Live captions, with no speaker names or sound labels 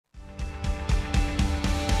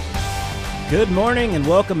Good morning and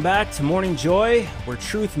welcome back to Morning Joy, where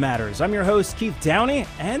truth matters. I'm your host, Keith Downey,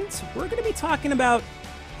 and we're going to be talking about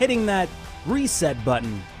hitting that reset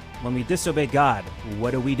button when we disobey God.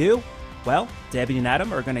 What do? Well, Debbie and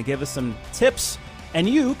Adam are going to give us some tips, and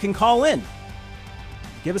you can call in.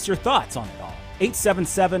 Give us your thoughts on it all.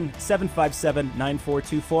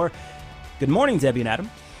 877-757-9424. Good morning, Debbie and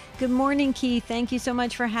Adam. Good morning, Keith. Thank you so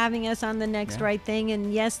much for having us on The Next Right Thing.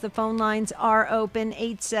 And yes, the phone lines are open,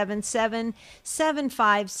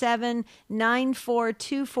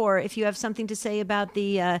 877-757-9424. If you have something to say about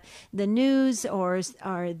the news or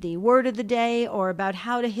the word of the day, or about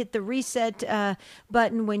how to hit the reset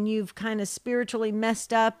button when you've kind of spiritually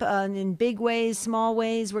messed up in big ways, small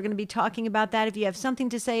ways, we're going to be talking about that. If you have something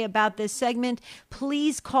to say about this segment,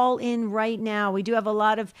 please call in right now. We do have a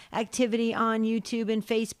lot of activity on YouTube and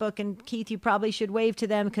Facebook. And Keith, you probably should wave to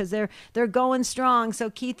them because they're going strong. So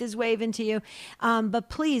Keith is waving to you. But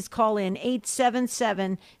please call in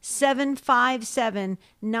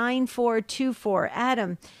 877-757-9424.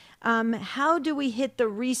 Adam, how do we hit the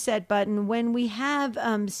reset button when we have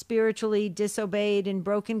spiritually disobeyed and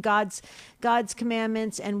broken God's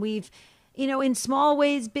commandments, and we've, in small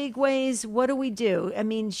ways, big ways? What do? I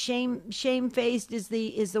mean, shamefaced is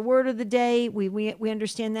the word of the day. We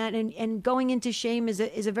understand that, and going into shame is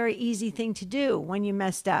a very easy thing to do when you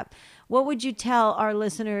messed up. What would you tell our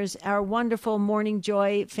listeners, our wonderful Morning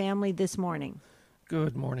Joy family, this morning?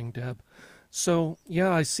 Good morning, Deb. So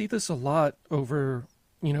I see this a lot over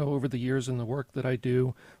the years in the work that I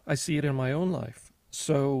do. I see it in my own life.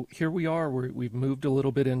 So here we are. We've moved a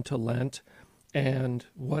little bit into Lent. And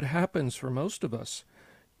what happens for most of us,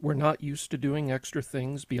 we're not used to doing extra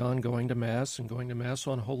things beyond going to Mass and going to Mass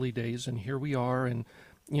on holy days. And here we are, and,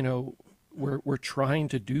 we're trying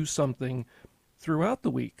to do something throughout the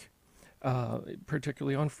week,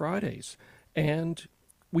 particularly on Fridays. And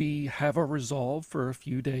we have a resolve for a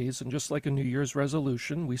few days, and just like a New Year's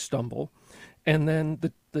resolution, we stumble. And then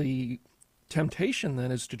the temptation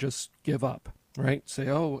then is to just give up, right? Say,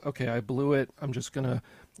 oh, okay, I blew it. I'm just going to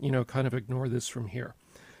kind of ignore this from here.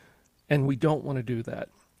 And we don't want to do that.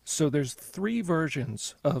 So there's three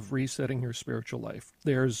versions of resetting your spiritual life.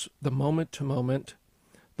 There's the moment to moment,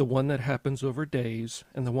 the one that happens over days,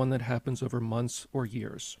 and the one that happens over months or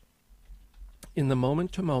years. In the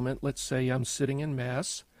moment to moment, let's say I'm sitting in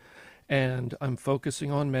Mass and I'm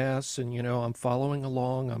focusing on Mass, and, I'm following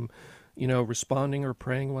along, I'm, responding or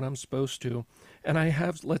praying when I'm supposed to. And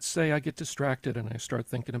let's say I get distracted and I start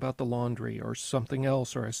thinking about the laundry or something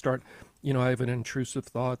else, or I start, I have an intrusive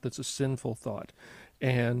thought that's a sinful thought,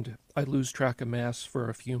 and I lose track of Mass for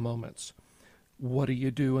a few moments. What do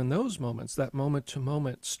you do in those moments, that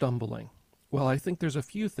moment-to-moment stumbling? Well, I think there's a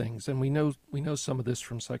few things, and we know some of this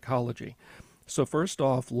from psychology. So first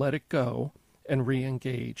off, let it go and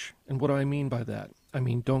re-engage. And what do I mean by that? I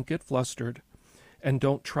mean, don't get flustered, and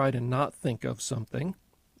don't try to not think of something.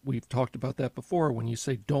 We've talked about that before. When you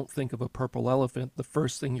say don't think of a purple elephant, the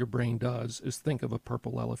first thing your brain does is think of a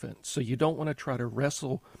purple elephant. So you don't want to try to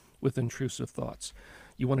wrestle with intrusive thoughts.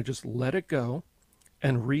 You want to just let it go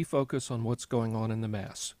and refocus on what's going on in the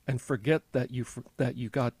Mass, and forget that you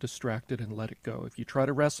got distracted, and let it go. If you try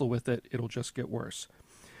to wrestle with it, it'll just get worse.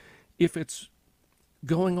 If it's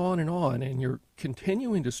going on and you're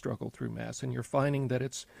continuing to struggle through Mass, and you're finding that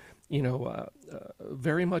it's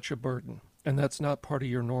very much a burden, and that's not part of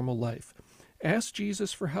your normal life, ask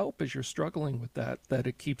Jesus for help as you're struggling with that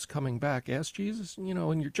it keeps coming back. Ask Jesus, and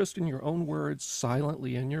you're just in your own words,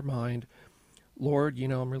 silently in your mind, Lord,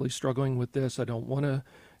 I'm really struggling with this. I don't want to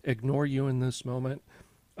ignore you in this moment.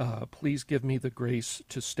 Please give me the grace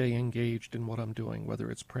to stay engaged in what I'm doing, whether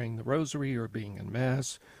it's praying the rosary or being in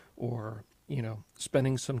Mass, or,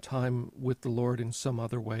 spending some time with the Lord in some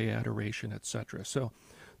other way, adoration, etc. So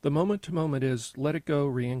the moment to moment is let it go,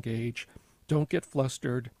 re-engage. Don't get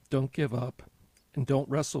flustered, don't give up, and don't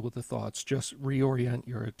wrestle with the thoughts. Just reorient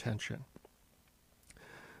your attention.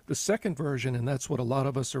 The second version, and that's what a lot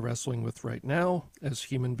of us are wrestling with right now as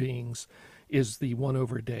human beings, is the one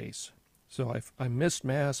over days. So I missed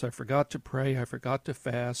Mass, I forgot to pray, I forgot to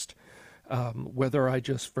fast, whether I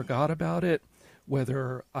just forgot about it,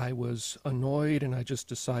 whether I was annoyed and I just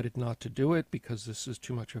decided not to do it because this is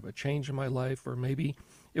too much of a change in my life, or maybe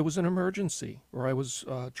it was an emergency, or I was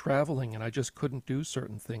traveling and I just couldn't do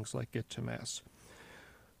certain things like get to Mass.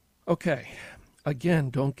 Okay, again,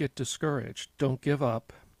 don't get discouraged. Don't give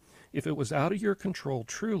up. If it was out of your control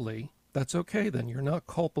truly, that's okay then. You're not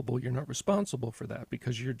culpable. You're not responsible for that,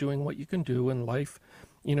 because you're doing what you can do in life.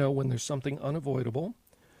 When there's something unavoidable,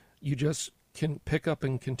 you just can pick up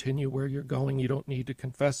and continue where you're going. You don't need to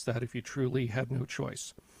confess that if you truly had no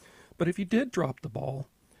choice. But if you did drop the ball,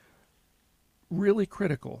 really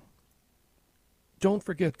critical. Don't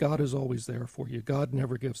forget, God is always there for you. God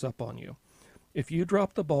never gives up on you. If you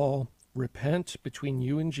drop the ball, repent between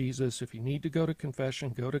you and Jesus. If you need to go to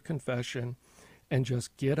confession, and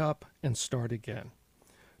just get up and start again.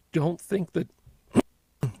 Don't think that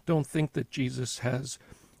Jesus has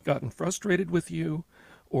gotten frustrated with you,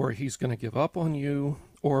 or he's going to give up on you,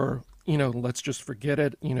 or let's just forget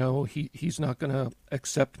it. He's not going to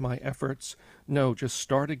accept my efforts. No, just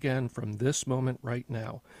start again from this moment right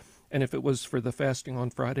now. And if it was for the fasting on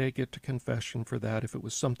Friday, get to confession for that. If it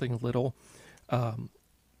was something little,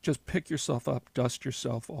 just pick yourself up, dust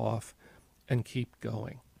yourself off, and keep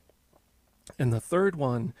going. And the third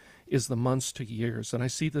one is the months to years. And I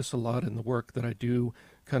see this a lot in the work that I do,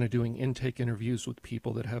 kind of doing intake interviews with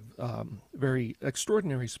people that have very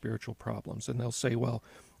extraordinary spiritual problems. And they'll say, well,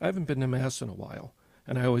 I haven't been to Mass in a while.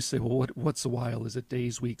 And I always say, well, what's a while? Is it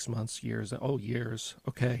days, weeks, months, years? Oh, years.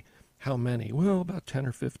 Okay. How many? Well, about 10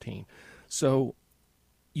 or 15. So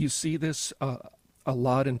you see this a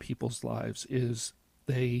lot in people's lives is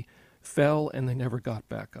they fell and they never got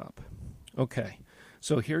back up. Okay.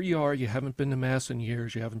 So here you are, you haven't been to Mass in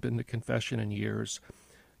years, you haven't been to confession in years.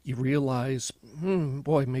 You realize,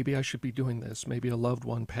 boy, maybe I should be doing this. Maybe a loved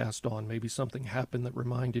one passed on. Maybe something happened that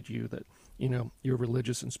reminded you that, your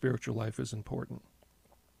religious and spiritual life is important.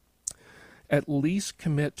 At least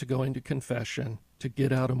commit to going to confession to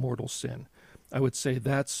get out of mortal sin. I would say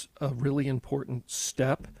that's a really important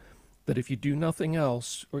step, that if you do nothing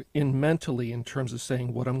else, or mentally in terms of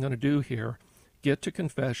saying what I'm going to do here, get to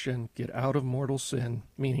confession, get out of mortal sin,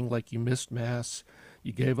 meaning like you missed Mass,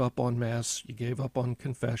 you gave up on Mass, you gave up on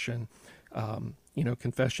confession.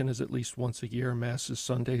 Confession is at least once a year. Mass is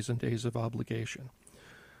Sundays and days of obligation.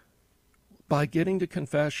 By getting to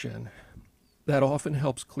confession, that often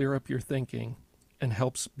helps clear up your thinking and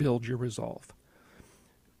helps build your resolve.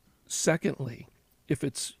 Secondly, if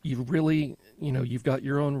it's you really, you've got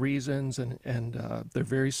your own reasons and they're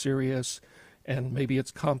very serious, and maybe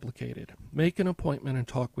it's complicated, make an appointment and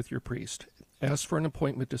talk with your priest. Ask for an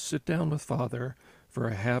appointment to sit down with Father for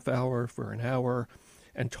a half hour, for an hour,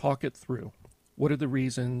 and talk it through. What are the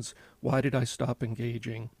reasons? Why did I stop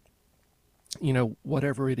engaging?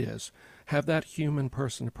 Whatever it is. Have that human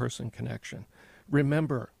person-to-person connection.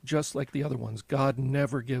 Remember, just like the other ones, God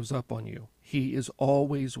never gives up on you. He is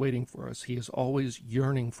always waiting for us. He is always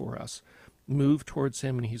yearning for us. Move towards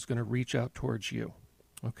him, and he's going to reach out towards you.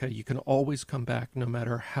 Okay, you can always come back no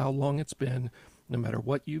matter how long it's been, no matter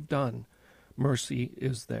what you've done. Mercy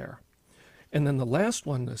is there. And then the last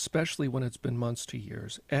one, especially when it's been months to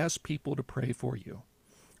years, ask people to pray for you.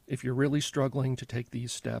 If you're really struggling to take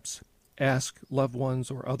these steps, ask loved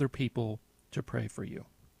ones or other people to pray for you.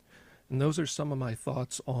 And those are some of my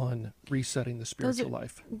thoughts on resetting the spiritual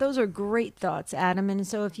life. Those are great thoughts, Adam. And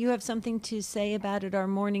so if you have something to say about it, our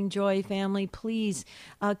Morning Joy family, please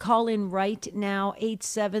call in right now,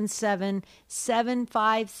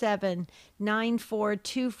 877-757-9424,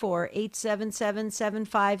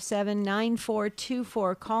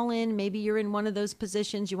 877-757-9424. Call in. Maybe you're in one of those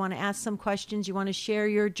positions. You want to ask some questions. You want to share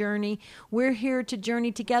your journey. We're here to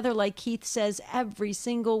journey together, like Keith says, every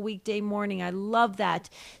single weekday morning. I love that.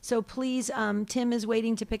 So please, Tim is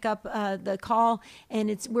waiting to pick up the call, and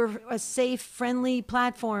we're a safe, friendly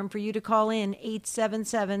platform for you to call in,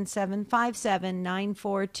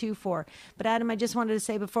 877-757-9424. But Adam, I just wanted to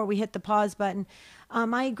say before we hit the pause button,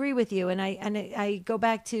 I agree with you, and I go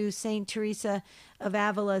back to Saint Teresa of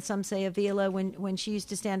Avila, some say Avila, when she used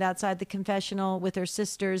to stand outside the confessional with her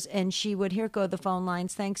sisters, and she would, here go the phone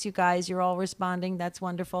lines. Thanks, you guys. You're all responding. That's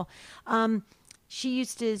wonderful. She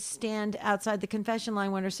used to stand outside the confession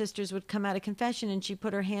line when her sisters would come out of confession, and she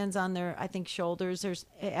put her hands on their, I think, shoulders or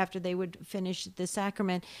after they would finish the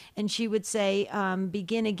sacrament, and she would say,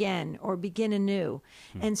 begin again or begin anew.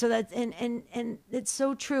 And so that's, and it's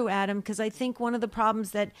so true, Adam, because I think one of the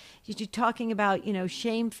problems that you're talking about,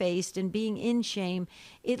 shame-faced and being in shame,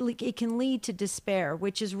 it can lead to despair,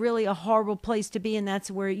 which is really a horrible place to be. And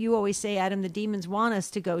that's where you always say, Adam, the demons want us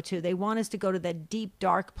to go to. They want us to go to that deep,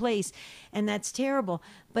 dark place. And that's terrible.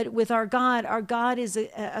 But with our God is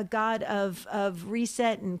a God of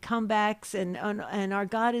reset and comebacks, and our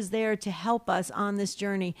God is there to help us on this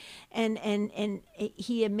journey. And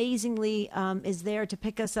he amazingly is there to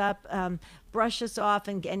pick us up, brush us off,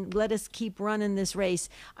 and let us keep running this race.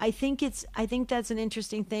 I think that's an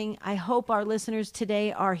interesting thing. I hope our listeners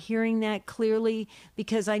today are hearing that clearly,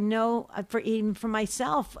 because I know even for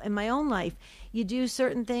myself in my own life, you do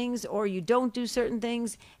certain things or you don't do certain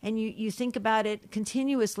things, and you think about it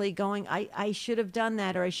continuously going, I should have done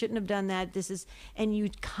that, or I shouldn't have done that. And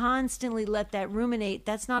you constantly let that ruminate.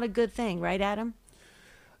 That's not a good thing, right, Adam?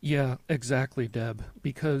 Yeah, exactly, Deb.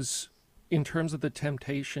 Because in terms of the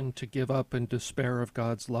temptation to give up and despair of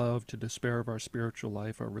God's love, to despair of our spiritual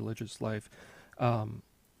life, our religious life, um,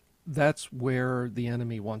 that's where the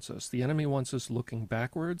enemy wants us. The enemy wants us looking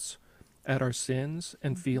backwards at our sins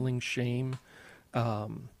and feeling shame,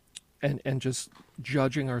 um, and just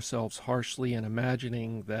judging ourselves harshly and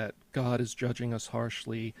imagining that God is judging us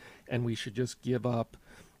harshly and we should just give up.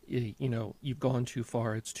 You know, you've gone too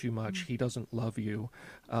far, it's too much, he doesn't love you.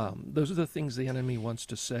 Those are the things the enemy wants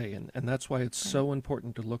to say, and that's why it's so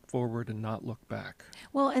important to look forward and not look back.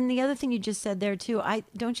 Well, and the other thing you just said there too, I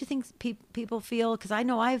don't you think people feel, because I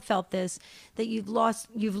know I've felt this, that you've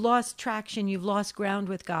lost traction, you've lost ground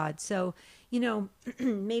with God. So, you know,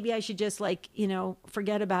 maybe I should just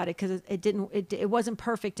forget about it because it wasn't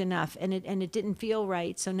perfect enough, and it didn't feel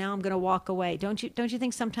right. So now I'm going to walk away. Don't you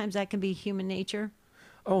think sometimes that can be human nature?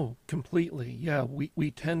 Oh, completely. Yeah,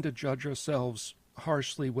 we tend to judge ourselves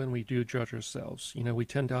harshly when we do judge ourselves. You know, we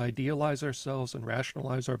tend to idealize ourselves and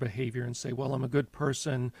rationalize our behavior and say, well, I'm a good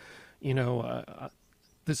person, you know,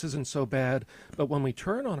 this isn't so bad. But when we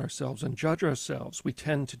turn on ourselves and judge ourselves, we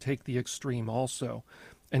tend to take the extreme also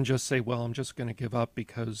and just say, well, I'm just going to give up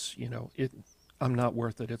because, you know, I'm not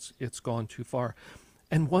worth it. It's gone too far.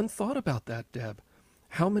 And one thought about that, Deb,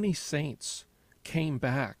 how many saints came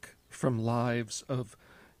back from lives of,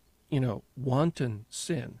 you know, wanton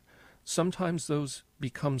sin? Sometimes those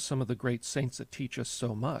become some of the great saints that teach us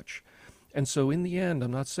so much. And so in the end,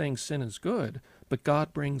 I'm not saying sin is good, but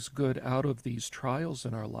God brings good out of these trials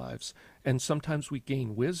in our lives. And sometimes we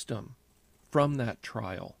gain wisdom from that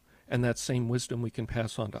trial. And that same wisdom we can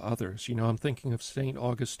pass on to others. You know, I'm thinking of St.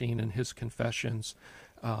 Augustine and his confessions,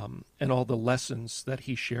 and all the lessons that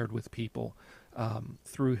he shared with people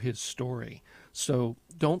through his story. So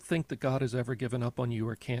don't think that God has ever given up on you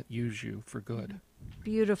or can't use you for good.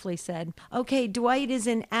 Beautifully said. Okay, Dwight is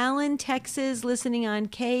in Allen, Texas, listening on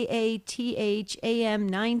KATH AM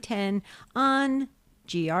 910 on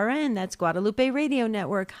GRN. That's Guadalupe Radio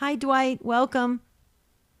Network. Hi, Dwight. Welcome.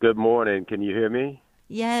 Good morning. Can you hear me?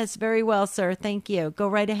 Yes, very well, sir. Thank you. Go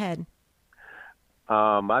right ahead.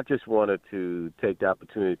 I just wanted to take the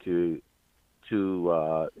opportunity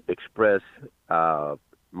to express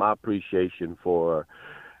my appreciation for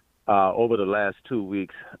over the last 2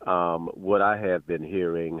 weeks what I have been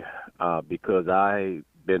hearing, because I've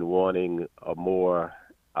been wanting a more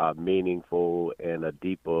meaningful and a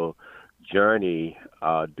deeper journey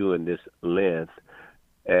during this Lent.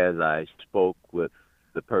 As I spoke with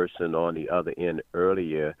the person on the other end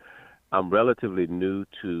earlier, I'm relatively new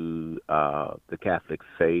to the Catholic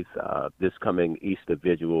faith. This coming Easter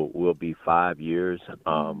Vigil will be 5 years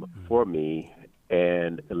for me,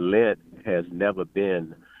 and Lent has never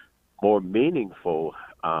been more meaningful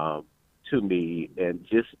to me. And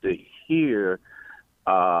just to hear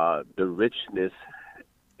the richness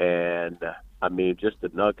and, just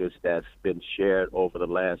the nuggets that's been shared over the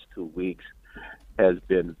last 2 weeks has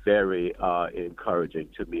been very encouraging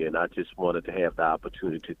to me, and I just wanted to have the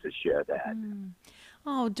opportunity to share that.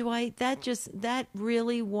 Oh, Dwight, that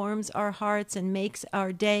really warms our hearts and makes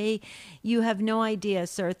our day. You have no idea,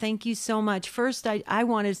 sir. Thank you so much. First, I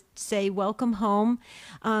want to say welcome home.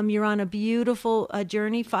 You're on a beautiful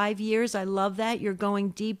journey, 5 years. I love that. You're going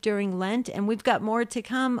deep during Lent, and we've got more to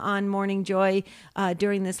come on Morning Joy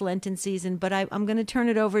during this Lenten season. But I'm going to turn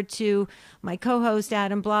it over to my co-host,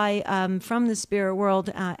 Adam Blai, from the spirit world.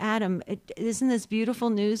 Adam, isn't this beautiful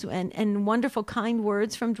news and wonderful, kind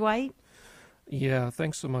words from Dwight? Yeah,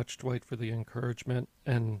 thanks so much, Dwight, for the encouragement,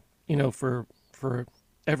 and you know, for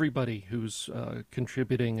everybody who's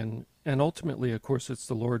contributing, and ultimately, of course, it's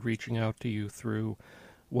the Lord reaching out to you through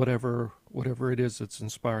whatever it is that's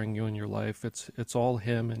inspiring you in your life. It's all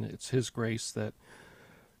Him, and it's His grace that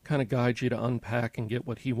kind of guides you to unpack and get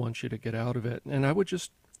what He wants you to get out of it. And I would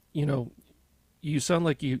just, you know, you sound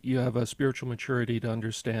like you have a spiritual maturity to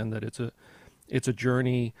understand that it's a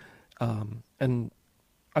journey, and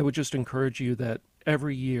I would just encourage you that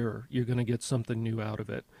every year you're going to get something new out of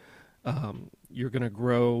it. You're going to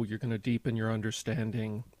grow, you're going to deepen your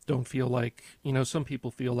understanding. Don't feel like, you know, some people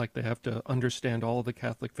feel like they have to understand all of the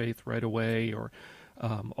Catholic faith right away, or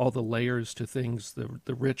all the layers to things,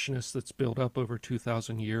 the richness that's built up over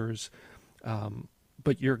 2,000 years.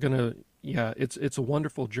 But you're going to, it's a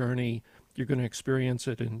wonderful journey. You're going to experience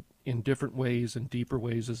it in different ways and deeper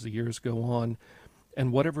ways as the years go on.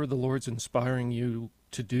 And whatever the Lord's inspiring you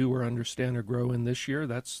to do or understand or grow in this year,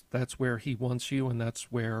 that's where He wants you, and that's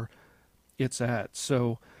where it's at.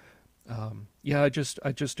 So, I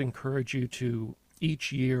just encourage you to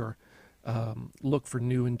each year look for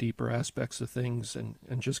new and deeper aspects of things, and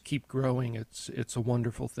just keep growing. It's a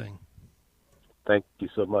wonderful thing. Thank you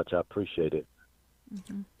so much. I appreciate it.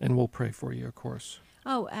 And we'll pray for you, of course.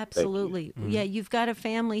 Oh, absolutely. Yeah, you've got a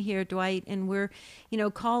family here, Dwight, and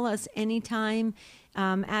call us anytime.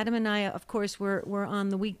 Adam and I, of course, we're on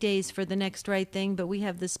the weekdays for the Next Right Thing, but we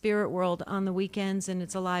have the Spirit World on the weekends, and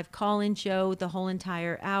it's a live call-in show the whole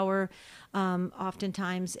entire hour,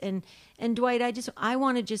 oftentimes. And Dwight, I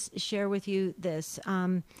want to just share with you this.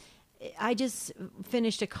 I just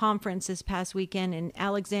finished a conference this past weekend in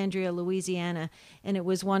Alexandria, Louisiana, and it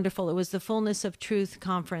was wonderful. It was the Fullness of Truth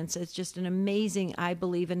conference. It's just an amazing, I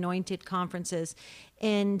believe, anointed conferences.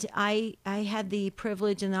 And I had the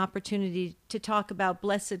privilege and the opportunity to talk about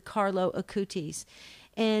Blessed Carlo Acutis.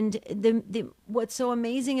 And what's so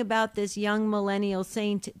amazing about this young millennial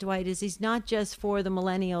saint, Dwight, is he's not just for the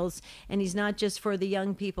millennials and he's not just for the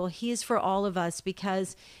young people. He is for all of us,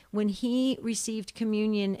 because when he received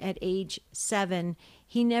communion at age 7,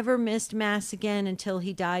 he never missed Mass again until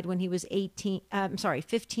he died when he was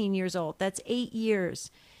 15 years old. That's 8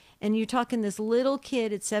 years. And you're talking this little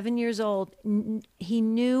kid at 7 years old, he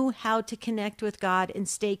knew how to connect with God and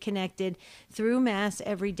stay connected through Mass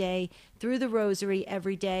every day, through the Rosary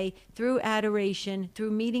every day, through adoration,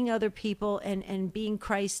 through meeting other people and being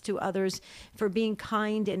Christ to others, for being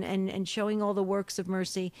kind and showing all the works of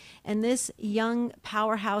mercy. And this young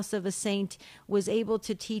powerhouse of a saint was able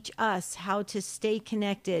to teach us how to stay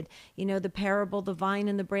connected. You know, the parable, the vine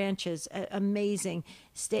and the branches, amazing.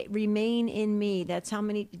 Remain in me. That's how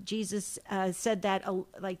many Jesus said that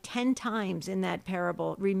like 10 times in that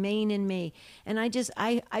parable. Remain in me. And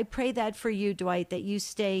I pray that for you, Dwight, that you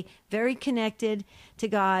stay very connected to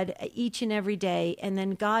God each and every day, and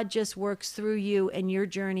then God just works through you and your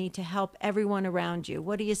journey to help everyone around you.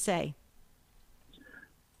 What do you say?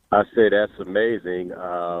 I say that's amazing.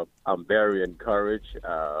 I'm very encouraged.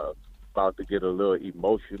 About to get a little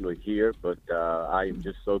emotional here, but I am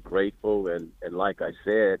just so grateful. And like I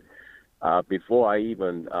said, before I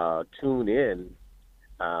even tune in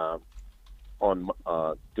on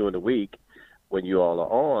during the week, when you all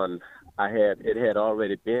are on, it had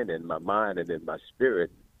already been in my mind and in my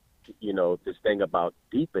spirit, this thing about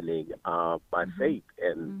deepening my faith.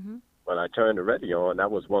 And when I turned the radio on,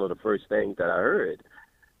 that was one of the first things that I heard.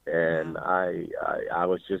 And I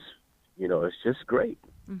was just, it's just great.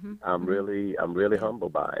 I'm really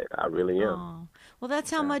humbled by it. I really am. Oh. Well,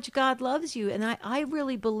 that's how much God loves you. And I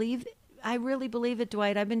really believe it,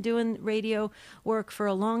 Dwight. I've been doing radio work for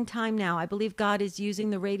a long time now. I believe God is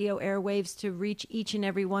using the radio airwaves to reach each and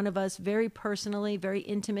every one of us very personally, very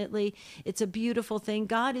intimately. It's a beautiful thing.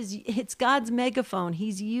 It's God's megaphone.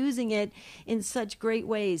 He's using it in such great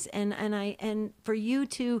ways. And for you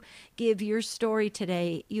to give your story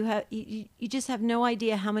today, you just have no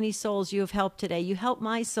idea how many souls you have helped today. You helped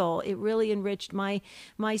my soul. It really enriched my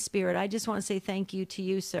spirit. I just want to say thank you to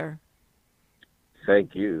you, sir.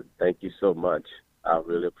 Thank you. Thank you so much. I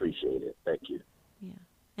really appreciate it. Thank you. Yeah.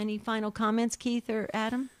 Any final comments, Keith or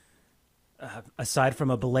Adam? Aside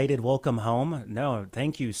from a belated welcome home, no,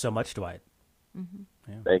 thank you so much, Dwight.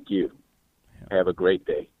 Yeah. Thank you. Yeah. Have a great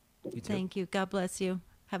day. You too. Thank you. God bless you.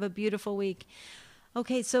 Have a beautiful week.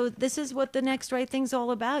 Okay, so this is what the Next Right Thing's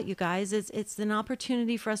all about, you guys. It's an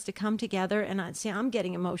opportunity for us to come together, and I'm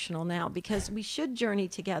getting emotional now because we should journey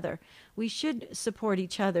together. We should support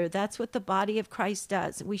each other. That's what the body of Christ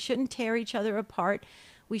does. We shouldn't tear each other apart.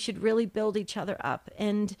 We should really build each other up.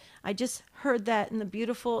 And I just heard that in the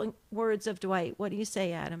beautiful words of Dwight. What do you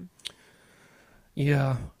say, Adam?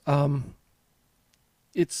 Yeah,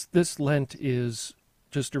 this Lent is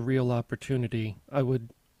just a real opportunity. I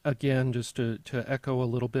would, again, just to echo a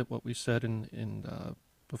little bit what we said in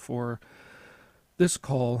before this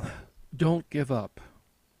call, don't give up.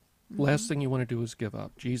 Last thing you want to do is give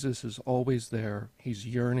up. Jesus is always there. He's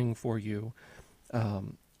yearning for you.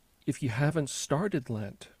 If you haven't started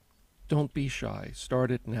Lent, don't be shy.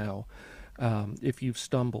 Start it now. If you've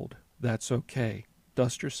stumbled, that's okay.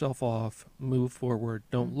 Dust yourself off, move forward.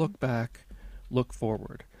 Don't look back, look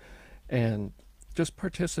forward. And just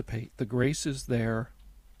participate. The grace is there.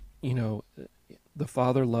 The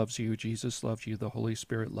Father loves you, Jesus loves you, the Holy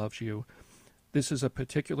Spirit loves you. This is a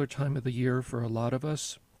particular time of the year for a lot of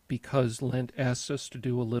us because Lent asks us to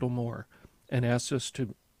do a little more and asks us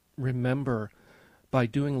to remember by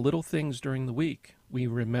doing little things during the week. We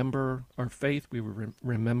remember our faith, we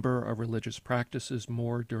remember our religious practices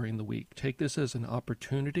more during the week. Take this as an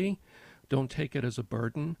opportunity. Don't take it as a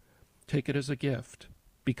burden. Take it as a gift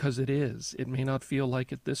because it is. It may not feel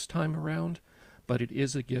like it this time around, but it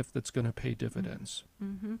is a gift that's going to pay dividends.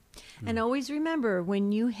 And always remember,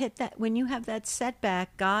 when you have that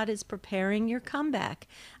setback, God is preparing your comeback.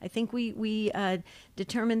 I think we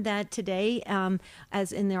determined that today,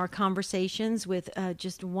 as in our conversations, with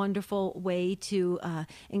just a wonderful way to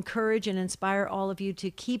encourage and inspire all of you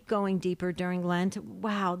to keep going deeper during Lent.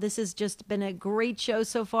 Wow, this has just been a great show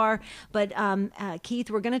so far. But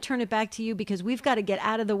Keith, we're going to turn it back to you because we've got to get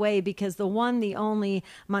out of the way, because the one, the only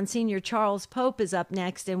Monsignor Charles Pope is up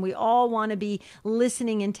next, and we all want to be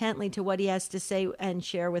listening intently to what he has to say and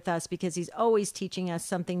share with us, because he's always teaching us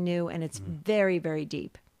something new, and it's very, very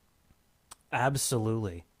deep.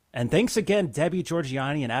 Absolutely. And thanks again, Debbie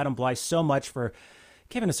Georgianni and Adam Blai, so much for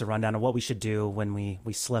giving us a rundown of what we should do when we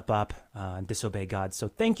slip up and disobey God. So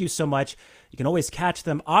thank you so much. You can always catch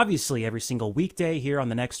them, obviously, every single weekday here on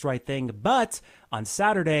The Next Right Thing, but on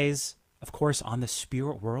Saturdays, of course, on the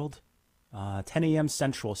Spirit World, 10 a.m.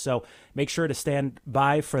 Central. So make sure to stand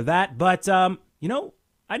by for that. But, I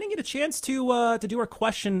didn't get a chance to do our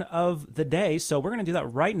question of the day, so we're going to do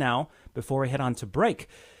that right now before we head on to break.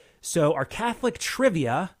 So our Catholic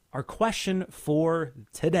trivia, our question for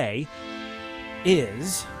today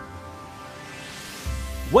is,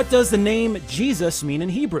 what does the name Jesus mean in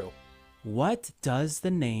Hebrew? What does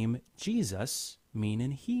the name Jesus mean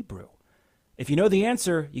in Hebrew? If you know the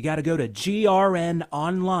answer, you got to go to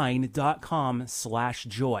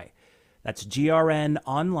grnonline.com/joy. That's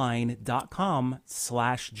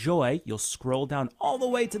grnonline.com/joy. You'll scroll down all the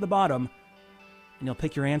way to the bottom, and you'll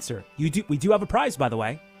pick your answer. We do have a prize, by the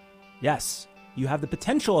way. Yes, you have the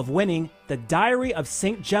potential of winning the Diary of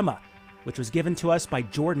St. Gemma, which was given to us by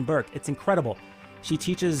Jordan Burke. It's incredible. She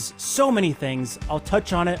teaches so many things. I'll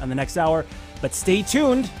touch on it on the next hour, but stay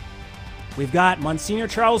tuned. We've got Monsignor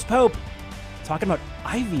Charles Pope talking about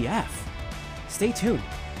IVF. Stay tuned.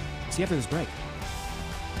 See you after this break.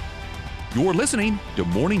 You're listening to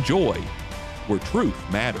Morning Joy, where truth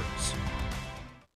matters.